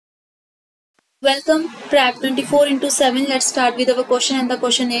Welcome, Prep 24 into 7. Let's start with our question, and the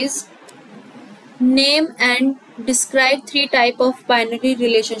question is: name and describe three types of binary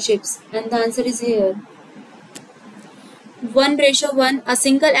relationships. And the answer is here. 1:1. A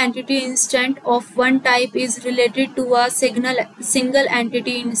single entity instant of one type is related to a single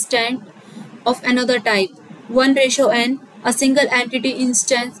entity instant of another type. 1:n. A single entity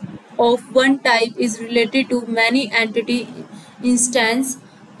instance of one type is related to many entity instance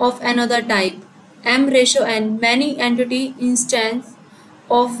of another type. M:n. Many entity instance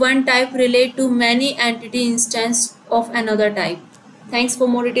of one type relate to many entity instance of another type. Thanks. For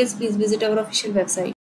more details, please visit our official website.